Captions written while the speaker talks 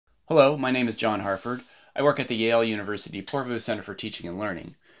Hello, my name is John Harford. I work at the Yale University Poorvu Center for Teaching and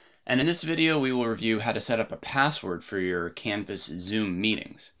Learning. And in this video, we will review how to set up a password for your Canvas Zoom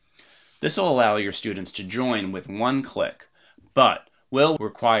meetings. This will allow your students to join with one click, but will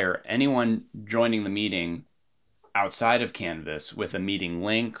require anyone joining the meeting outside of Canvas with a meeting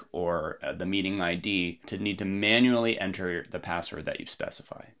link or the meeting ID to need to manually enter the password that you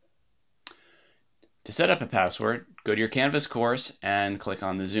specify. To set up a password, go to your Canvas course and click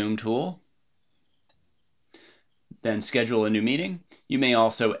on the Zoom tool. Then schedule a new meeting. You may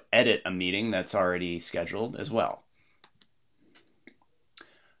also edit a meeting that's already scheduled as well.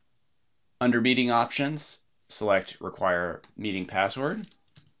 Under meeting options, select Require Meeting Password.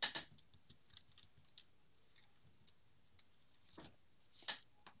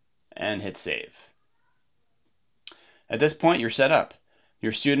 And hit Save. At this point, you're set up.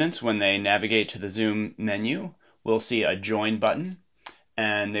 Your students, when they navigate to the Zoom menu, will see a Join button,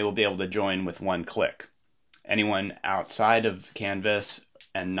 and they will be able to join with one click. Anyone outside of Canvas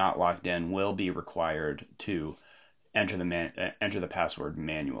and not logged in will be required to enter the password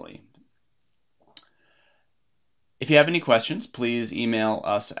manually. If you have any questions, please email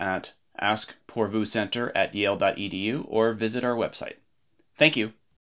us at askpoorvucenter@yale.edu or visit our website. Thank you.